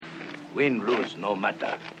Win, lose, no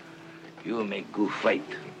matter. You make good fight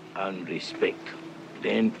and respect.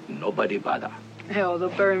 Then nobody bother. Hell, they'll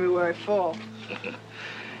bury me where I fall.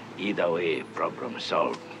 Either way, problem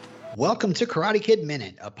solved. Welcome to Karate Kid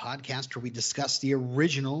Minute, a podcast where we discuss the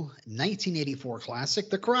original 1984 classic,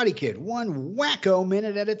 The Karate Kid, one wacko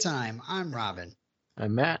minute at a time. I'm Robin.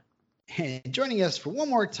 I'm Matt. And joining us for one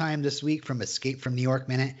more time this week from Escape from New York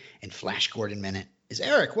Minute and Flash Gordon Minute is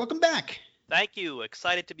Eric. Welcome back. Thank you.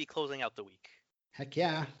 Excited to be closing out the week. Heck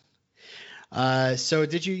yeah. So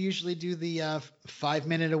did you usually do the 5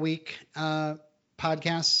 minute a week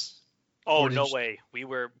podcasts? Oh, no way.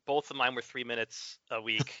 Both of mine were 3 minutes a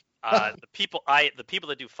week. The people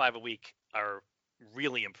that do 5 a week are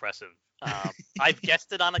really impressive. I've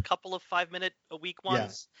guested on a couple of 5 minute a week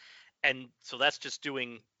ones. Yeah. And so that's just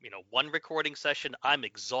doing, one recording session. I'm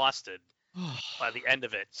exhausted by the end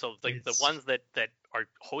of it. So the ones that are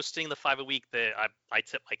hosting the 5 a week, I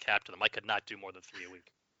tip my cap to them. I could not do more than 3 a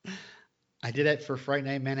week. I did it for Fright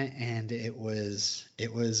Night Minute, and it was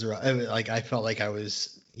like I felt like I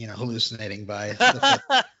was hallucinating by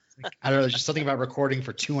I don't know, just something about recording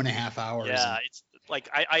for 2.5 hours. Yeah, it's like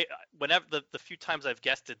I whenever the few times I've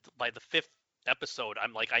guested, by the 5th episode,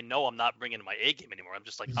 I'm like, I know I'm not bringing my A game anymore. I'm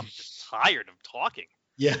just tired of talking.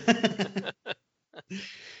 Yeah.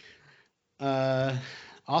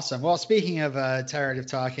 Awesome. Well, speaking of tired of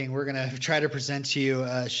talking, we're going to try to present to you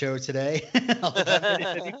a show today,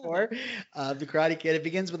 11:54, The Karate Kid. It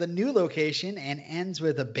begins with a new location and ends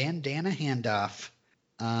with a bandana handoff.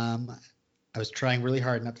 I was trying really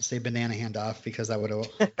hard not to say banana handoff because I would have,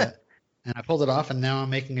 and I pulled it off, and now I'm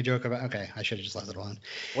making a joke about, okay, I should have just left it alone.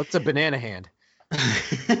 What's a banana hand?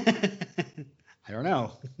 I don't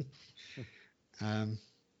know.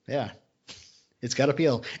 Yeah. It's got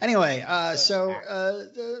appeal. Anyway, so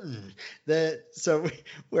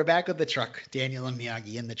we're back with the truck, Daniel and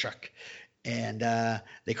Miyagi in the truck, and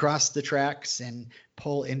they cross the tracks and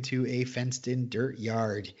pull into a fenced-in dirt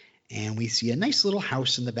yard, and we see a nice little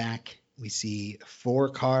house in the back. We see 4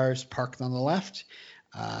 cars parked on the left,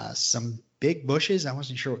 some big bushes. I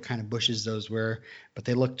wasn't sure what kind of bushes those were, but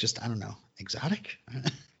they look just, I don't know, exotic.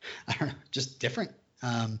 I don't know, just different.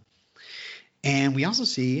 And we also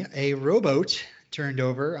see a rowboat turned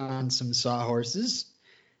over on some sawhorses.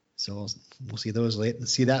 So we'll see those later.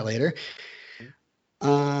 See that later.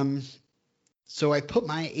 So I put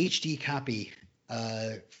my HD copy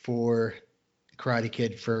for Karate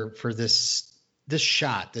Kid for this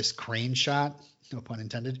shot, this crane shot, no pun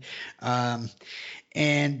intended. And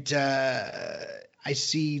I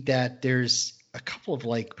see that there's a couple of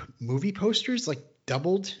movie posters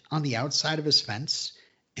doubled on the outside of his fence.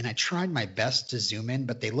 And I tried my best to zoom in,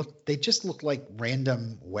 but they just look like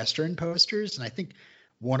random Western posters. And I think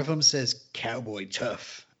one of them says Cowboy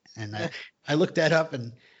Tough. And I looked that up,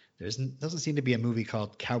 and doesn't seem to be a movie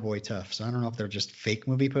called Cowboy Tough. So I don't know if they're just fake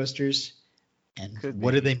movie posters. And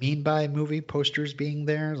what do they mean by movie posters being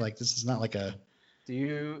there? This is not like a...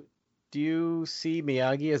 Do you see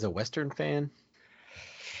Miyagi as a Western fan?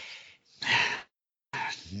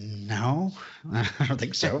 No, I don't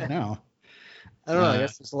think so. No. I don't know. I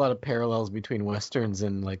guess there's a lot of parallels between Westerns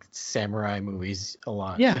and samurai movies a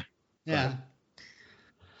lot. Yeah.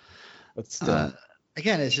 But still.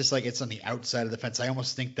 Again, it's just it's on the outside of the fence. I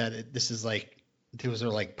almost think that those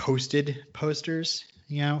are posted posters,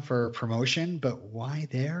 for promotion, but why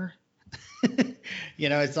there?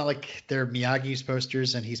 It's not like they're Miyagi's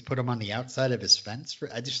posters and he's put them on the outside of his fence.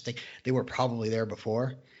 I just think they were probably there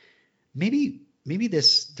before. Maybe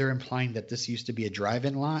they're implying that this used to be a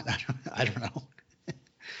drive-in lot. I don't know.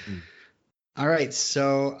 All right.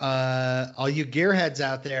 So all you gearheads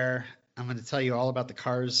out there, I'm going to tell you all about the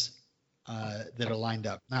cars that are lined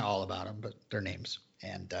up. Not all about them, but their names.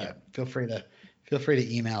 And feel free to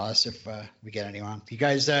email us if we get any wrong. You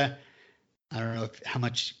guys, I don't know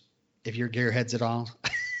if you're gearheads at all.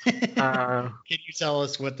 Can you tell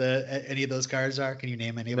us what any of those cars are? Can you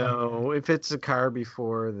name any of them? No, if it's a car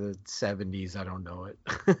before the 70s, I don't know it.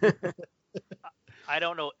 I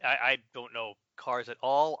don't know. I don't know cars at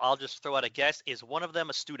all. I'll just throw out a guess. Is one of them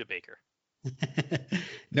a Studebaker?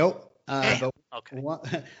 Nope. Okay.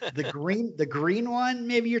 The green one,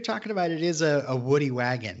 maybe you're talking about. It is a Woody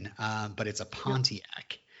wagon, but it's a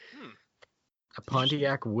Pontiac. A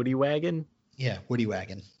Pontiac Woody wagon? Yeah, Woody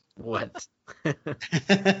wagon. What?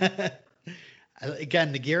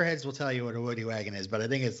 Again, the gearheads will tell you what a Woody wagon is, but I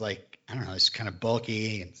think it's I don't know, it's kind of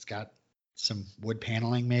bulky and it's got some wood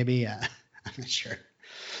paneling maybe. I'm not sure.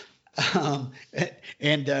 I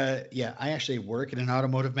actually work in an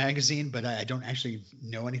automotive magazine, but I don't actually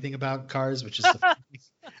know anything about cars, which is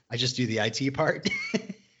I just do the IT part.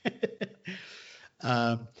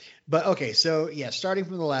 But okay, so yeah, starting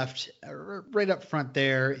from the left, right up front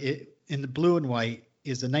there, in the blue and white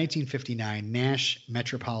is the 1959 Nash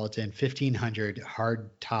Metropolitan 1500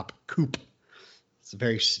 hardtop coupe. It's a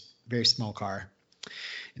very small car.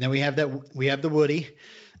 And then we have the Woody,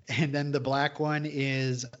 and then the black one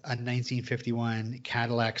is a 1951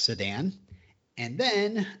 Cadillac sedan, and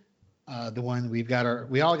then the one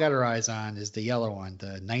we all got our eyes on is the yellow one, the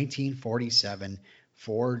 1947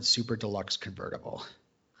 Ford Super Deluxe convertible.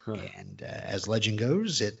 Huh. And as legend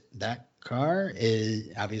goes, that car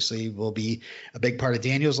obviously will be a big part of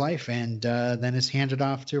Daniel's life, and then is handed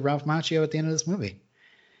off to Ralph Macchio at the end of this movie.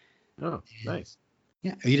 Oh, nice.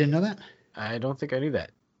 Yeah, you didn't know that? I don't think I knew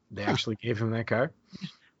that. They actually gave him that car?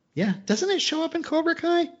 Yeah. Doesn't it show up in Cobra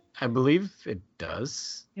Kai? I believe it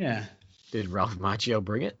does. Yeah. Did Ralph Macchio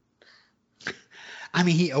bring it? I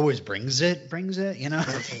mean, he always brings it, you know?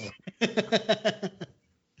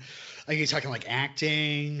 Are you talking like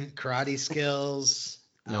acting, karate skills?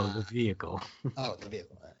 No, the vehicle. Oh, the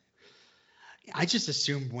vehicle. I just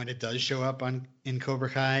assumed when it does show up in Cobra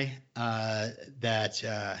Kai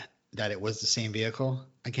that it was the same vehicle.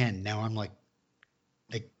 Again, now I'm like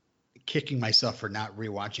kicking myself for not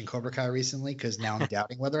rewatching Cobra Kai recently because now I'm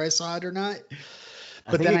doubting whether I saw it or not.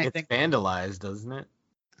 But then I think vandalized, doesn't it?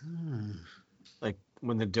 Like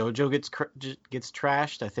when the dojo gets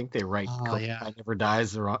trashed, I think they write Cobra Kai Never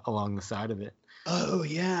Dies along the side of it. Oh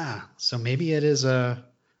yeah, so maybe it is a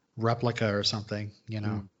replica or something, you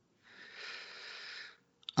know.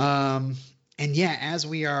 And yeah, as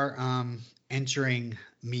we are entering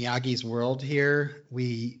Miyagi's world here,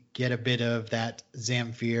 we get a bit of that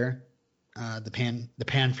Zamfir, the pan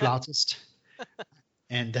flautist,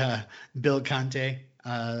 and Bill Conte,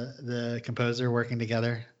 the composer, working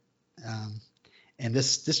together. And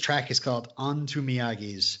this track is called "On to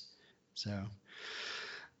Miyagi's." So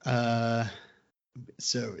yeah,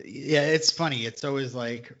 it's funny. It's always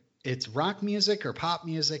like it's rock music or pop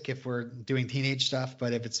music if we're doing teenage stuff,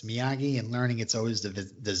 but if it's Miyagi and learning, it's always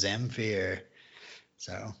the Zamfir.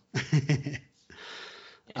 So.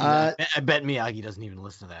 I bet Miyagi doesn't even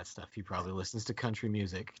listen to that stuff. He probably listens to country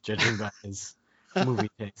music, judging by his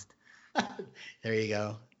movie taste. There you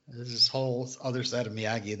go. There's this whole other side of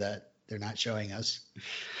Miyagi that they're not showing us.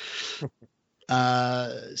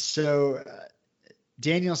 So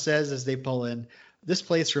Daniel says as they pull in, this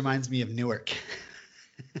place reminds me of Newark.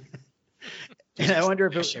 And I wonder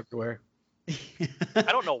if it's everywhere. I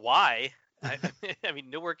don't know why. I mean,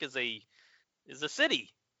 Newark is a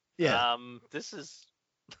city. Yeah.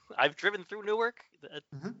 I've driven through Newark. It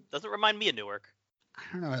doesn't remind me of Newark.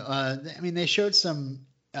 I don't know. I mean, they showed some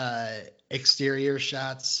exterior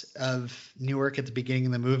shots of Newark at the beginning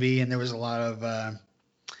of the movie, and there was a lot of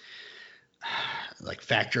like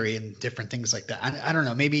factory and different things like that. I don't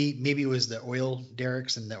know. Maybe it was the oil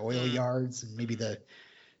derricks and the oil yards, and maybe the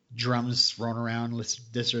drums thrown around with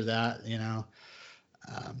this or that, you know.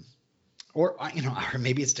 Or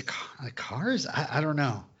maybe it's the cars. I don't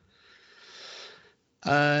know.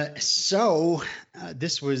 So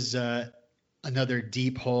this was another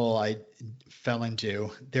deep hole I fell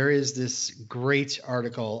into. There is this great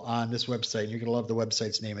article on this website, and you're gonna love the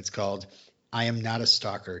website's name. It's called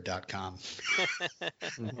IamNotAstalker.com.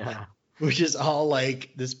 Yeah. Which is all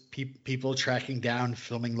like this people tracking down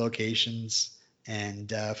filming locations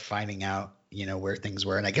and finding out, where things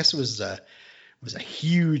were. And I guess it was a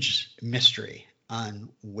huge mystery on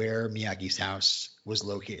where Miyagi's house was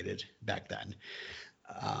located back then.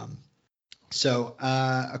 So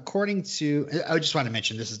according to, I just want to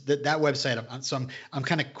mention this is that website. So I'm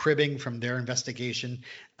kind of cribbing from their investigation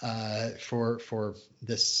for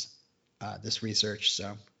this research.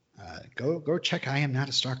 So go check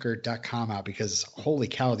IamNotAstalker.com out, because holy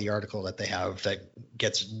cow, the article that they have that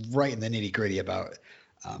gets right in the nitty gritty about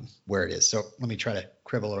where it is. So let me try to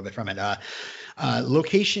crib a little bit from it.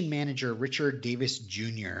 Location manager Richard Davis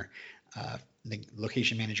Jr., the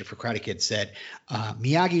location manager for Karate Kid, said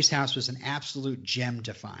Miyagi's house was an absolute gem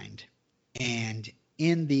to find. And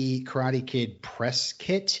in the Karate Kid press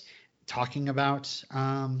kit talking about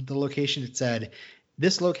the location, it said,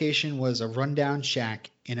 this location was a rundown shack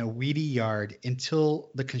in a weedy yard until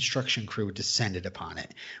the construction crew descended upon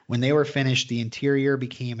it. When they were finished, the interior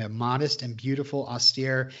became a modest and beautiful,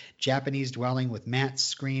 austere Japanese dwelling with mats,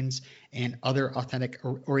 screens, and other authentic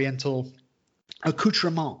Oriental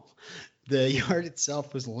accoutrements. The yard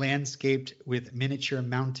itself was landscaped with miniature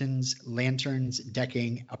mountains, lanterns,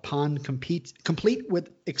 decking, a pond complete with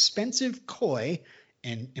expensive koi,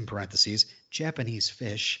 and in parentheses, Japanese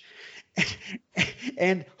fish,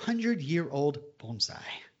 and 100-year-old bonsai.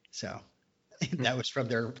 So that was from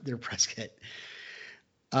their press kit.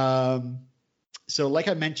 So like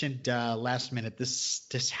I mentioned last minute,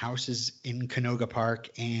 this house is in Canoga Park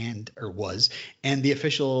and the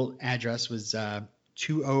official address was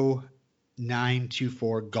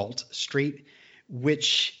 20924 Galt Street,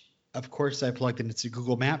 which of course I plugged into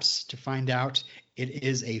Google Maps to find out it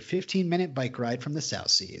is a 15-minute bike ride from the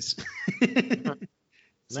South Seas.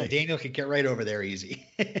 So Daniel could get right over there easy.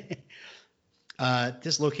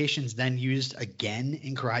 This location is then used again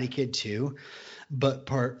in Karate Kid 2. But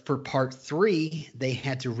for part 3, they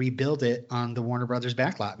had to rebuild it on the Warner Brothers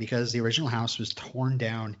backlot because the original house was torn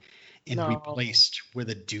down and replaced with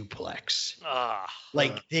a duplex.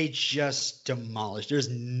 They just demolished. There's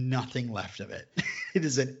nothing left of it. It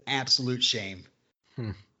is an absolute shame.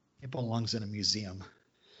 It belongs in a museum.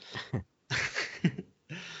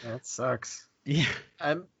 That sucks. Yeah.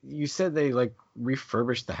 You said they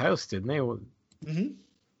refurbished the house, didn't they? Mm-hmm.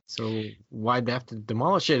 So why'd they have to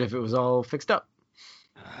demolish it if it was all fixed up?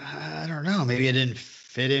 I don't know. Maybe it didn't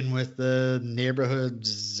fit in with the neighborhood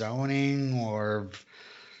zoning or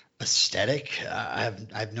aesthetic. I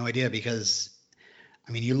have no idea because,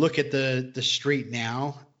 I mean, you look at the street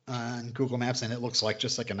now on Google Maps and it looks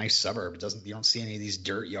just like a nice suburb. You don't see any of these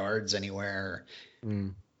dirt yards anywhere,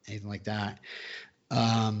 anything like that.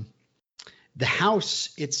 The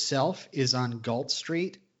house itself is on Galt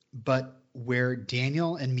Street, but where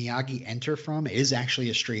Daniel and Miyagi enter from is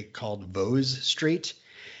actually a street called Vose Street.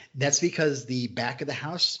 That's because the back of the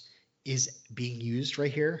house is being used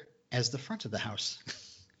right here as the front of the house.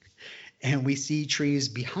 And we see trees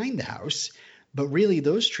behind the house, but really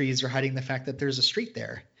those trees are hiding the fact that there's a street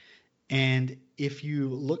there. And if you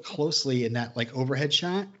look closely in that overhead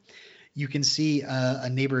shot, you can see a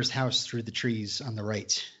neighbor's house through the trees on the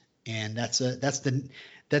right. And that's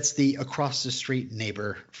the across the street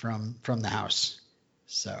neighbor from the house.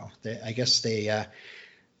 So I guess they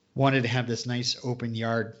wanted to have this nice open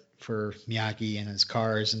yard for Miyagi and his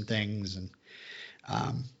cars and things.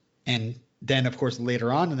 And then, of course,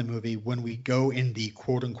 later on in the movie, when we go in the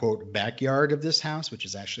quote unquote backyard of this house, which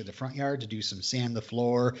is actually the front yard to do some sand the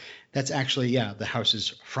floor, that's actually, the house's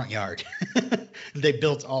front yard. They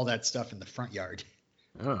built all that stuff in the front yard.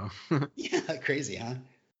 Oh. Yeah. Crazy, huh?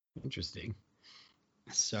 Interesting.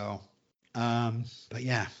 So, but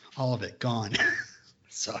yeah, all of it gone.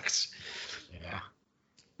 Sucks. Yeah.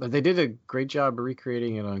 But they did a great job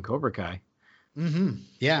recreating it on Cobra Kai. Mm-hmm.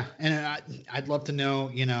 Yeah. And I'd love to know,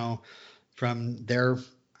 from their,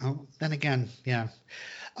 then again, yeah.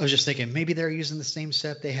 I was just thinking maybe they're using the same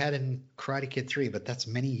set they had in Karate Kid 3, but that's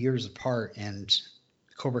many years apart and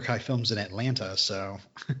Cobra Kai films in Atlanta. So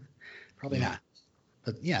probably not.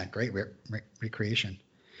 But yeah, great recreation.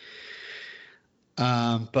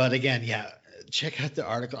 But again, check out the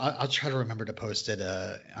article. I'll try to remember to post it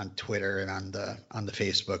on Twitter and on the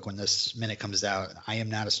Facebook when this minute comes out.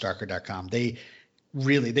 IamNotAstalker.com. They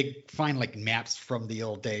find maps from the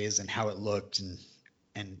old days and how it looked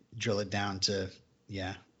and drill it down to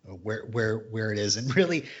where it is, and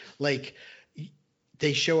really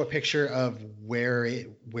they show a picture of where it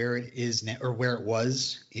is now, or where it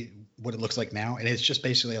was, what it looks like now, and it's just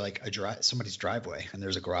basically somebody's driveway, and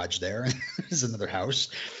there's a garage there, and there's another house.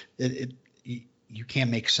 You can't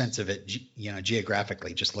make sense of it,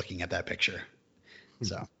 geographically, just looking at that picture.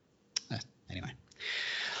 So, anyway.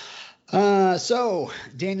 So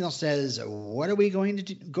Daniel says, "What are we going to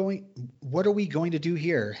do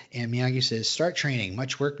here?" And Miyagi says, "Start training.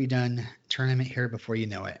 Much work be done. Tournament here before you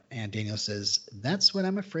know it." And Daniel says, "That's what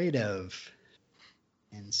I'm afraid of."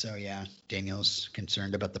 And so, Daniel's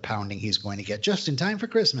concerned about the pounding he's going to get just in time for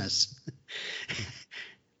Christmas.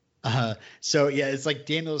 So it's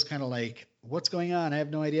Daniel's kind of what's going on? I have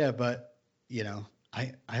no idea, but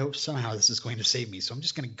I hope somehow this is going to save me. So I'm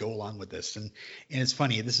just going to go along with this. And it's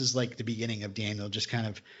funny. This is the beginning of Daniel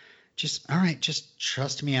all right, just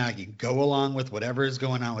trust Miyagi. Go along with whatever is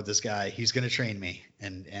going on with this guy. He's going to train me.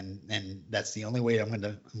 And that's the only way I'm going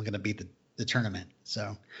to beat the tournament.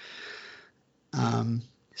 So, Daniel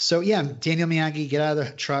Miyagi get out of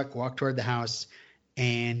the truck, walk toward the house.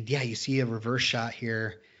 And you see a reverse shot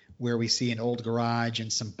here where we see an old garage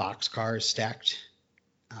and some box cars stacked,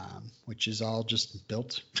 which is all just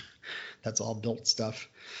built. That's all built stuff.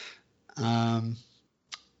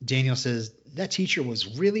 Daniel says that teacher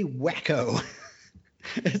was really wacko.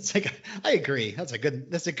 It's I agree. That's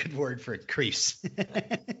a good word for Kreese.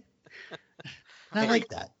 I like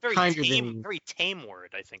that. Very tame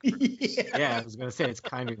word, I think. Yeah, I was gonna say it's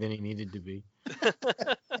kinder than he needed to be.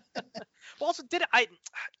 Well, also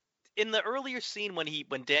in the earlier scene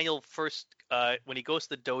when Daniel first when he goes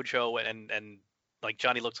to the dojo and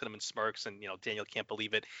Johnny looks at him and smirks and Daniel can't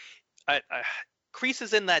believe it. Kreese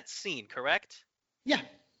is in that scene, correct? Yeah.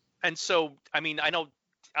 And so, I mean, I know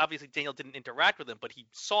obviously Daniel didn't interact with him, but he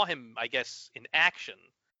saw him, I guess, in action.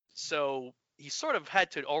 So he sort of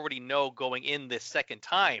had to already know going in this second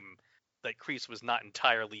time that Kreese was not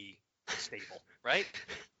entirely stable, right?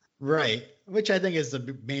 Right. Which I think is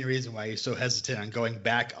the main reason why he's so hesitant on going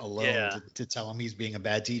back alone Yeah. to tell him he's being a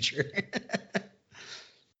bad teacher.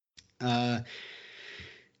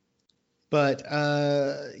 But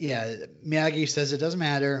yeah, Miyagi says it doesn't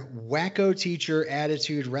matter. Wacko teacher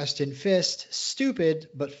attitude, rest in fist. Stupid,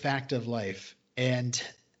 but fact of life. And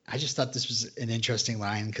I just thought this was an interesting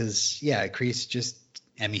line because, yeah, Kreese just,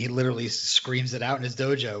 I mean, he literally screams it out in his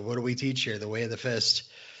dojo. What do we teach here? The way of the fist.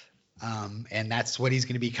 And that's what he's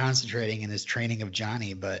going to be concentrating in his training of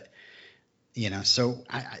Johnny. But, you know, so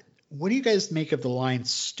what do you guys make of the line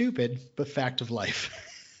stupid, but fact of life?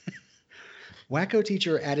 Wacko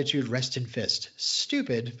teacher attitude, rest in fist.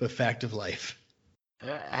 Stupid, but fact of life.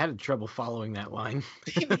 I had trouble following that line.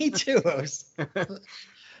 Me too.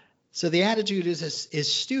 So the attitude is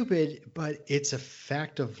stupid, but it's a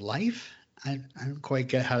fact of life. I don't quite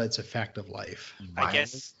get how that's a fact of life. I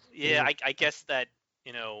guess, yeah, I guess that,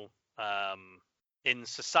 you know, in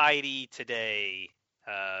society today,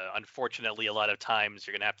 unfortunately, a lot of times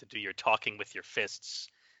you're going to have to do your talking with your fists.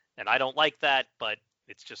 And I don't like that, but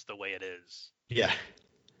it's just the way it is. Yeah.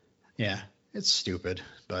 Yeah. It's stupid,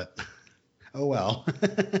 but oh well.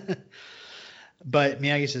 But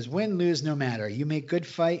Miyagi says, win, lose, no matter. You make good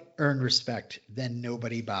fight, earn respect, then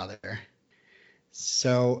nobody bother.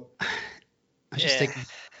 So I was just thinking,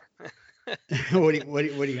 what are you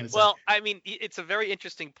going to say? Well, I mean, it's a very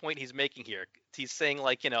interesting point he's making here. He's saying,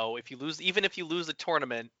 like, you know, even if you lose the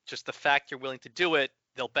tournament, just the fact you're willing to do it,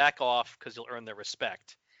 they'll back off because you'll earn their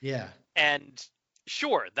respect. Yeah. And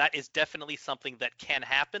sure, that is definitely something that can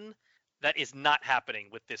happen. That is not happening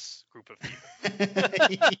with this group of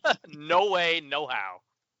people. No way, no how.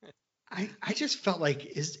 I just felt like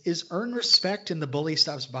is earn respect and the bully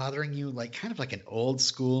stops bothering you like kind of like an old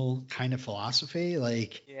school kind of philosophy.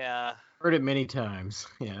 Like, yeah, heard it many times.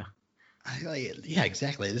 Yeah. Yeah,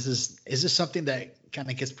 exactly. Is this something that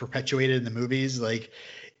kind of gets perpetuated in the movies? Like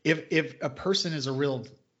if a person is a real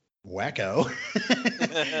wacko,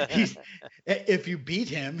 if you beat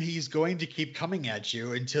him, he's going to keep coming at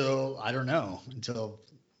you until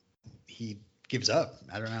he gives up.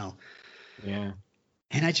 I don't know. Yeah.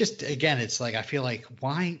 And I just, again, it's like, I feel like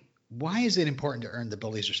why is it important to earn the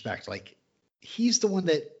bully's respect? Like he's the one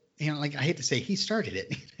that, you know, like I hate to say he started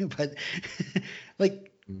it, but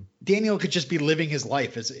like Daniel could just be living his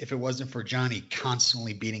life as if it wasn't for Johnny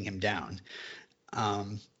constantly beating him down.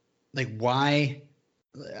 Like why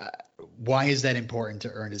is that important to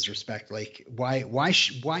earn his respect? Like why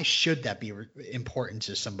should that be important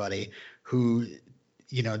to somebody who,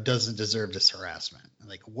 you know, doesn't deserve this harassment?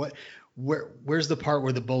 Like where's the part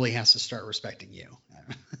where the bully has to start respecting you?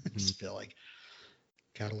 I just feel like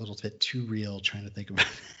got a little bit too real trying to think about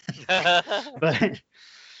it.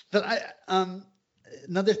 but I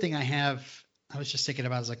another thing I was just thinking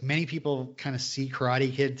about is like many people kind of see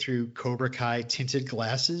Karate Kid through Cobra Kai tinted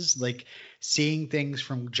glasses, like seeing things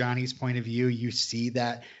from Johnny's point of view. You see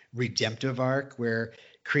that redemptive arc where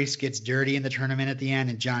Kreese gets dirty in the tournament at the end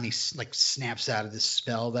and Johnny like snaps out of this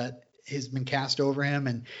spell that has been cast over him.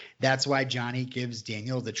 And that's why Johnny gives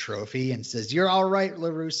Daniel the trophy and says, "You're all right,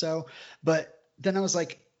 LaRusso." But then I was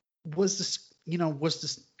like, was this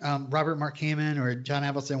Robert Mark Kamen or John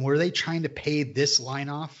Avildsen, were they trying to pay this line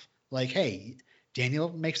off? Like, hey, Daniel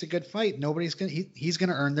makes a good fight. He's going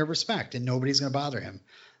to earn their respect and nobody's going to bother him.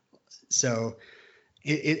 So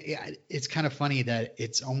it's kind of funny that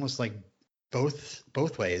it's almost like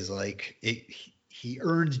both ways. Like he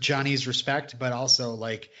earned Johnny's respect, but also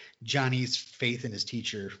like Johnny's faith in his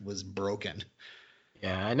teacher was broken.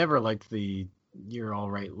 Yeah, I never liked the "you're all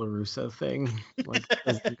right, LaRusso" thing. Like,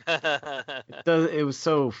 it was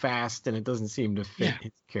so fast and it doesn't seem to fit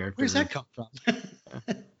his character. Where's that come from?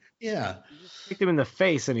 Yeah. You just kicked him in the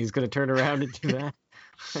face and he's going to turn around and do that.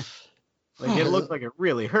 Like it looked like it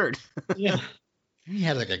really hurt. Yeah. He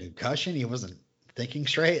had like a concussion. He wasn't thinking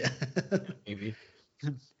straight. Maybe.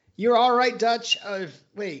 "You're all right, Dutch."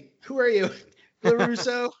 Wait, who are you?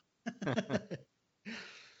 LaRusso?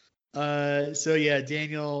 So yeah,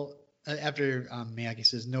 Daniel, after Miyagi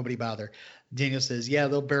says, "Nobody bother," Daniel says, "Yeah,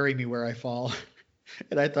 they'll bury me where I fall."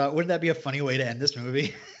 And I thought, wouldn't that be a funny way to end this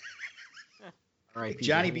movie? All right,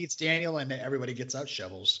 Johnny beats Daniel and everybody gets out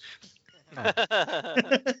shovels.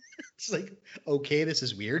 It's like, okay, this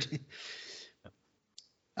is weird.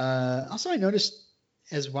 Also, I noticed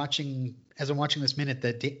as I'm watching this minute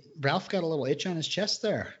that Ralph got a little itch on his chest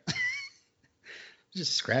there.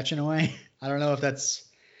 Just scratching away. I don't know if that's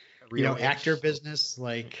actor business.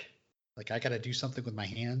 Like, Like I got to do something with my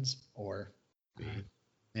hands, or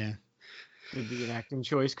yeah. Could be an acting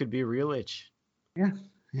choice. Could be a real itch. Yeah.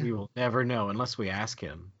 We will never know unless we ask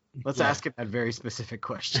him. Let's ask him that very specific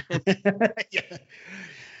question. Yeah.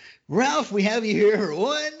 Ralph, we have you here for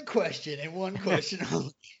one question and one question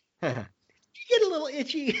only. You get a little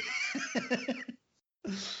itchy.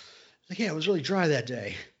 Like, yeah, it was really dry that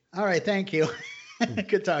day. All right, thank you.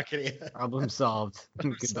 Good talking to you. Problem solved.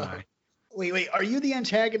 Goodbye. Wait, are you the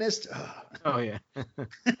antagonist? Oh yeah.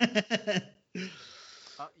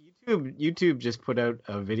 YouTube just put out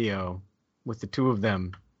a video with the two of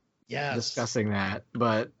them discussing that,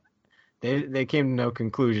 but they came to no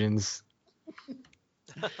conclusions.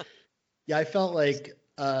 Yeah, I felt like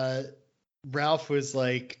Ralph was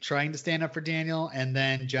like trying to stand up for Daniel, and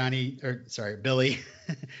then Billy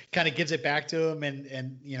kind of gives it back to him, and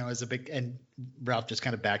and Ralph just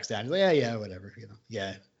kind of backs down. He's like, yeah, whatever,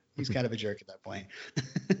 Yeah, he's kind of a jerk at that point.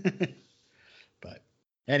 But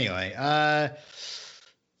anyway,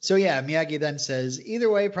 so yeah, Miyagi then says, either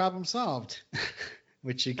way, problem solved.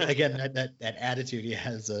 Which again, that attitude he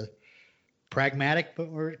has, a pragmatic, but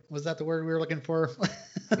was that the word we were looking for?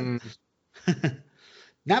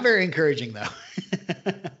 Not very encouraging though.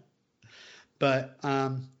 But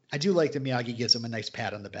I do like that Miyagi gives him a nice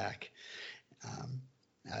pat on the back,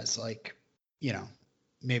 as like,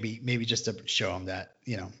 maybe just to show him that,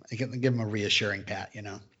 give him a reassuring pat,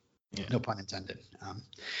 no pun intended.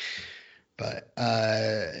 But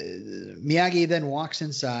Miyagi then walks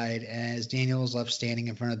inside as Daniel is left standing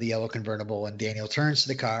in front of the yellow convertible, and Daniel turns to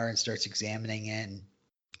the car and starts examining it, and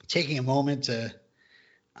taking a moment to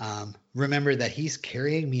remember that he's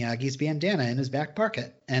carrying Miyagi's bandana in his back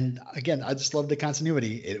pocket. And again, I just love the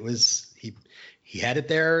continuity. It was he had it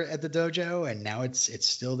there at the dojo, and now it's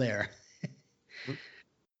still there.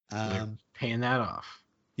 Paying that off.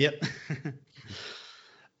 Yep.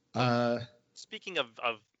 Speaking of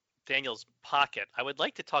Daniel's pocket, I would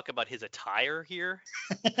like to talk about his attire here.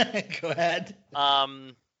 Go ahead.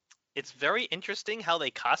 It's very interesting how they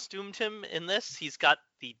costumed him in this. He's got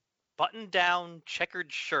the button-down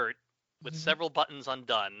checkered shirt with several buttons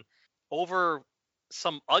undone over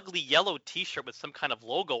some ugly yellow T-shirt with some kind of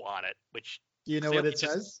logo on it, which you know what it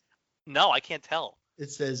says? No, I can't tell. It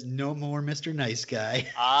says "No more Mr. Nice Guy."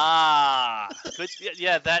 Ah, good.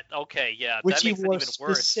 Yeah, that okay. Yeah, which that makes he wore it even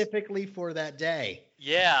worse. Specifically for that day.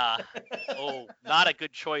 Yeah. Oh, not a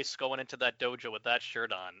good choice going into that dojo with that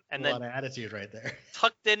shirt on, and a lot of attitude right there.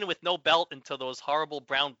 Tucked in with no belt into those horrible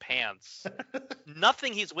brown pants.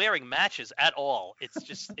 Nothing he's wearing matches at all. It's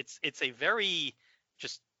just it's a very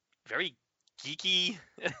geeky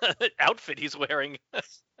outfit he's wearing.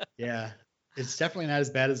 Yeah. It's definitely not as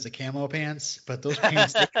bad as the camo pants, but those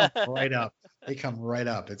pants, they come right up. They come right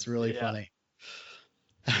up. It's really funny.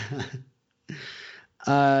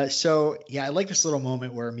 So, yeah, I like this little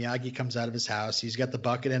moment where Miyagi comes out of his house. He's got the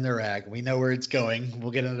bucket and the rag. We know where it's going.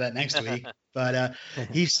 We'll get into that next week. But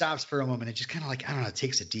he stops for a moment and just kind of like, I don't know,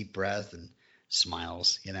 takes a deep breath and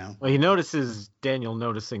smiles, Well, he notices Daniel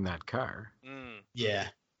noticing that car. Yeah.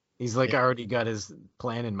 He's like already got his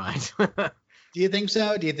plan in mind. Do you think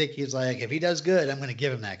so? Do you think he's like, if he does good, I'm going to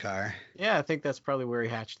give him that car? Yeah, I think that's probably where he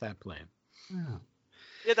hatched that plan. Oh.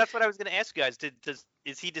 Yeah, that's what I was going to ask you guys.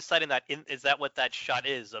 Is he deciding that? Is that what that shot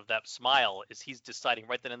is of that smile? Is he's deciding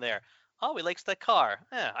right then and there? Oh, he likes that car.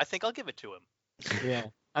 Yeah, I think I'll give it to him. Yeah,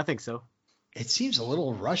 I think so. It seems a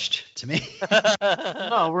little rushed to me.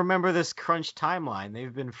 No, remember this crunch timeline.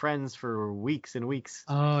 They've been friends for weeks and weeks.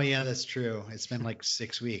 Oh, yeah, that's true. It's been like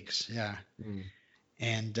 6 weeks. Yeah.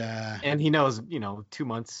 And he knows, 2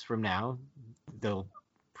 months from now, they'll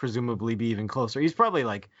presumably be even closer. He's probably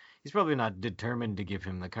not determined to give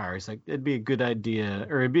him the car. He's like, it'd be a good idea,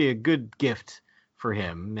 or it'd be a good gift for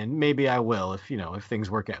him, and maybe I will if things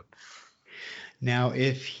work out. Now,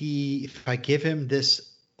 if I give him this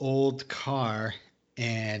old car,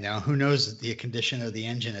 and now who knows the condition of the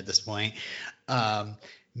engine at this point,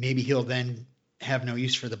 maybe he'll then have no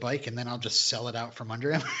use for the bike, and then I'll just sell it out from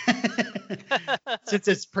under him. Since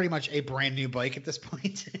it's pretty much a brand new bike at this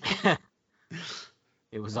point.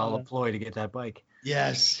 It was all a ploy to get that bike.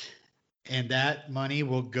 Yes. And that money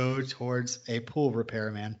will go towards a pool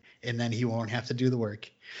repairman, and then he won't have to do the work.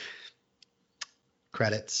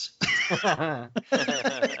 Credits.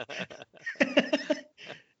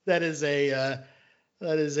 That is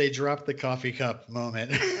a drop the coffee cup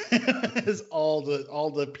moment. As all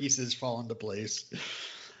the pieces fall into place.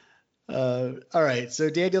 All right, so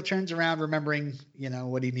Daniel turns around, remembering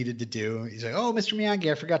what he needed to do. He's like, "Oh, Mr.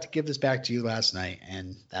 Miyagi, I forgot to give this back to you last night,"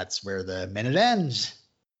 and that's where the minute ends.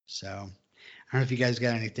 So I don't know if you guys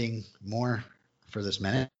got anything more for this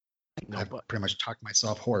minute. No, I've but pretty much talked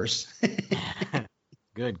myself hoarse.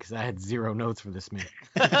 good, because I had 0 notes for this movie.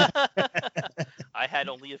 I had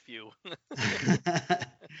only a few.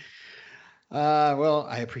 Well,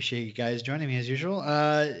 I appreciate you guys joining me as usual.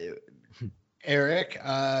 Eric,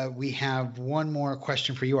 we have one more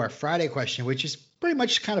question for you, our Friday question, which is pretty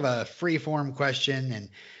much kind of a free form question. And,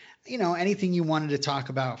 anything you wanted to talk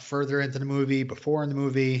about further into the movie, before in the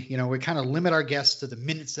movie, we kind of limit our guests to the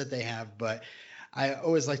minutes that they have. But I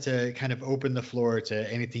always like to kind of open the floor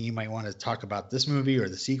to anything you might want to talk about this movie or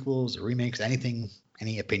the sequels or remakes, anything,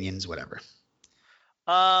 any opinions, whatever.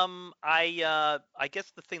 I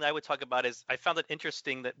guess the thing that I would talk about is I found it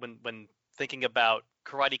interesting that when thinking about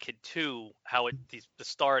Karate Kid 2, how the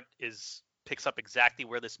start picks up exactly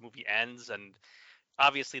where this movie ends, and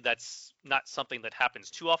obviously that's not something that happens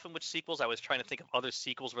too often with sequels. I was trying to think of other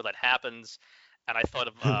sequels where that happens, and I thought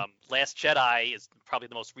of Last Jedi is probably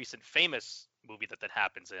the most recent famous movie that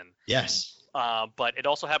happens in. Yes. But it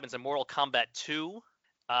also happens in Mortal Kombat 2.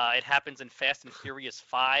 It happens in Fast and Furious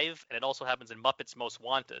 5, and it also happens in Muppets Most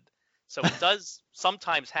Wanted. So it does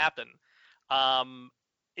sometimes happen.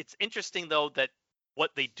 It's interesting, though, that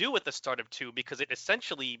what they do at the start of 2, because it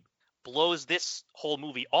essentially blows this whole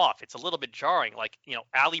movie off. It's a little bit jarring. Like,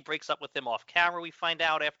 Ali breaks up with him off camera, we find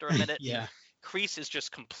out after a minute. Yeah. Kreese is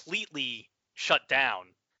just completely shut down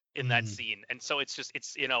in that scene. And so it's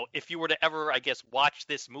if you were to ever, I guess, watch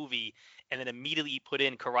this movie and then immediately put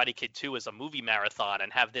in Karate Kid 2 as a movie marathon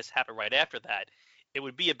and have this happen right after that, it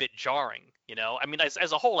would be a bit jarring, I mean,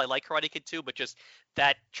 as a whole, I like Karate Kid 2, but just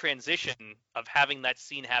that transition of having that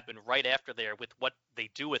scene happen right after there with what they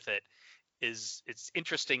do with it it's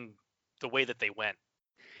interesting the way that they went.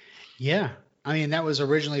 Yeah. I mean, that was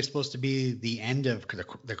originally supposed to be the end of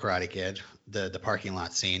the Karate Kid, the parking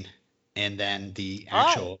lot scene. And then the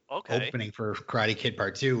actual opening for Karate Kid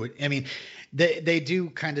Part 2. I mean, they do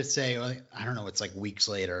kind of say, I don't know, it's like weeks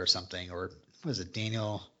later or something, or was it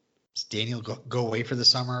Daniel go away for the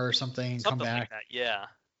summer or something and come back? Like that, yeah.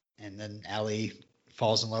 And then Ali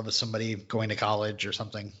falls in love with somebody going to college or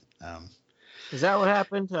something. Is that what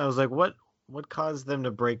happened? I was like, what caused them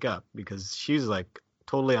to break up? Because she's like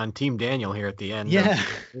totally on Team Daniel here at the end. Yeah. Of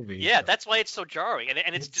the movie, yeah, so. that's why it's so jarring,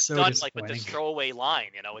 and it's just so done like with this throwaway line.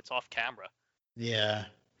 It's off camera. Yeah.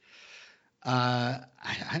 I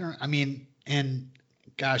mean, and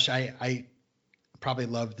gosh, I probably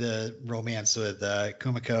love the romance with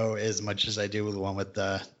Kumiko as much as I do with the one with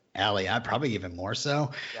Ali. I probably even more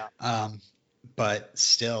so. Yeah. But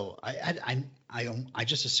still, I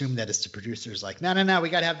just assume that it's the producers like, no, we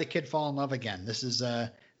got to have the kid fall in love again. This is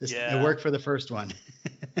it worked for the first one.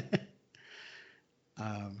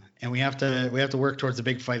 And we have to work towards a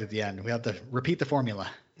big fight at the end. We have to repeat the formula.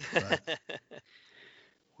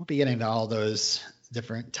 We'll be getting to all those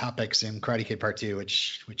different topics in Karate Kid Part 2,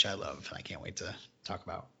 which I love. I can't wait to talk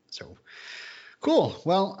about. So cool.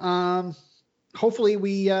 Well, hopefully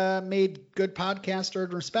we made good podcast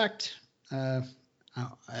earned respect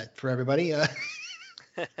for everybody.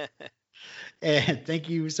 And thank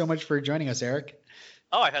you so much for joining us, Eric.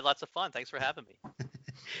 Oh, I had lots of fun. Thanks for having me.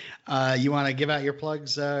 You want to give out your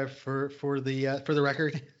plugs for the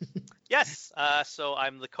record? Yes. So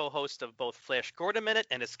I'm the co-host of both Flash Gordon Minute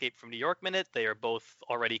and Escape from New York Minute. They are both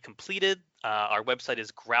already completed. Our website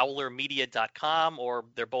is growlermedia.com, or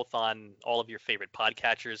they're both on all of your favorite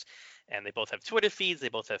podcatchers. And they both have Twitter feeds. They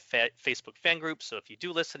both have Facebook fan groups. So if you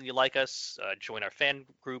do listen and you like us, join our fan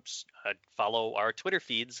groups, follow our Twitter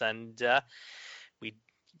feeds, and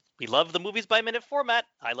we love the Movies by Minute format.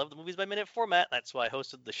 I love the Movies by Minute format. That's why I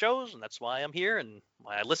hosted the shows, and that's why I'm here, and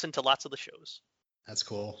why I listen to lots of the shows. That's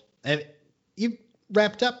cool. And you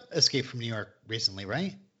wrapped up Escape from New York recently,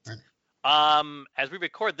 right? As we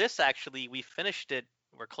record this, actually, we finished it.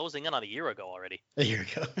 We're closing in on a year ago already. A year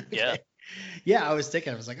ago. Okay. Yeah. Yeah, I was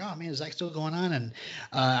thinking. I was like, oh man, is that still going on? And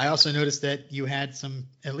I also noticed that you had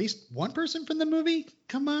at least one person from the movie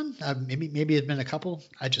come on. Maybe it's been a couple.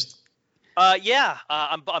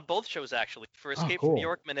 On both shows, actually. For Escape cool. from New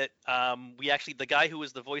York Minute, the guy who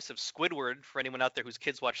was the voice of Squidward, for anyone out there whose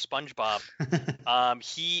kids watch SpongeBob,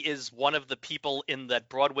 he is one of the people in that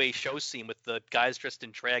Broadway show scene with the guys dressed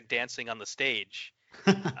in drag dancing on the stage.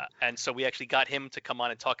 And so we actually got him to come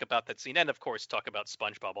on and talk about that scene, and of course talk about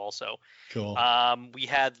SpongeBob also. Cool. We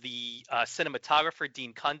had the cinematographer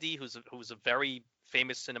Dean Cundy, who's a very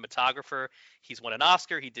famous cinematographer. He's won an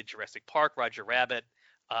Oscar. He did Jurassic Park, Roger Rabbit.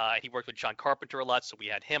 He worked with John Carpenter a lot, so we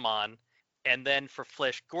had him on. And then for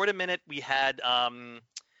Flash Gordon Minute, we had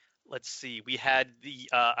we had the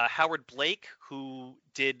Howard Blake, who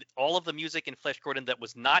did all of the music in Flash Gordon that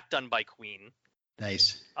was not done by Queen.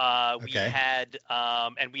 Nice. We had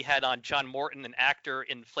on John Morton, an actor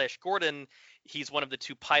in Flash Gordon. He's one of the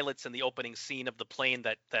two pilots in the opening scene of the plane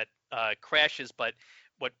that crashes, but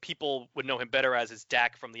what people would know him better as is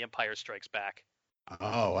Dak from The Empire Strikes Back.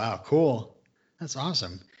 Oh, wow. Cool. That's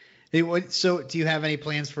awesome. Hey, so do you have any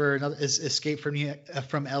plans for another Escape from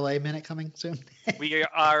LA Minute coming soon? We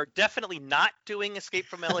are definitely not doing Escape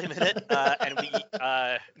from LA Minute, and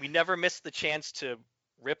we never missed the chance to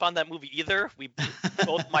rip on that movie either. We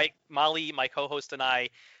both, Molly, my co-host, and I,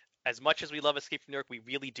 as much as we love Escape from New York, we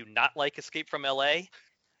really do not like Escape from LA.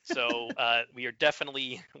 So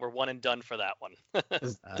we're one and done for that one.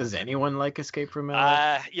 Does anyone like Escape from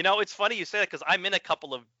LA? It's funny you say that because I'm in a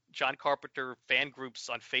couple of John Carpenter fan groups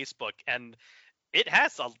on Facebook, and it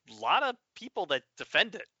has a lot of people that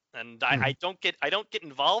defend it. And I don't get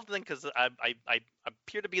involved in because I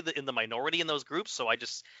appear to be in the minority in those groups, so I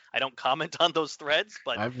don't comment on those threads.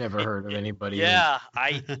 But I've never heard of anybody. Yeah,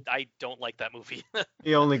 I don't like that movie.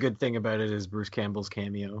 The only good thing about it is Bruce Campbell's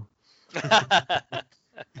cameo.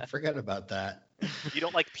 I forgot about that. You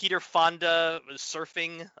don't like Peter Fonda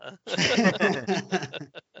surfing?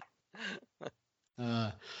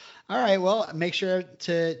 All right. Well, make sure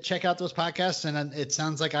to check out those podcasts, and it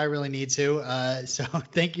sounds like I really need to. So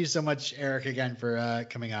thank you so much, Eric, again for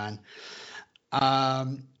coming on.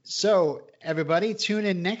 So everybody, tune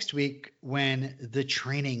in next week when the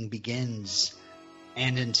training begins.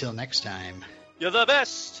 And until next time, you're the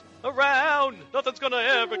best around. Nothing's gonna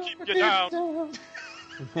ever keep you down.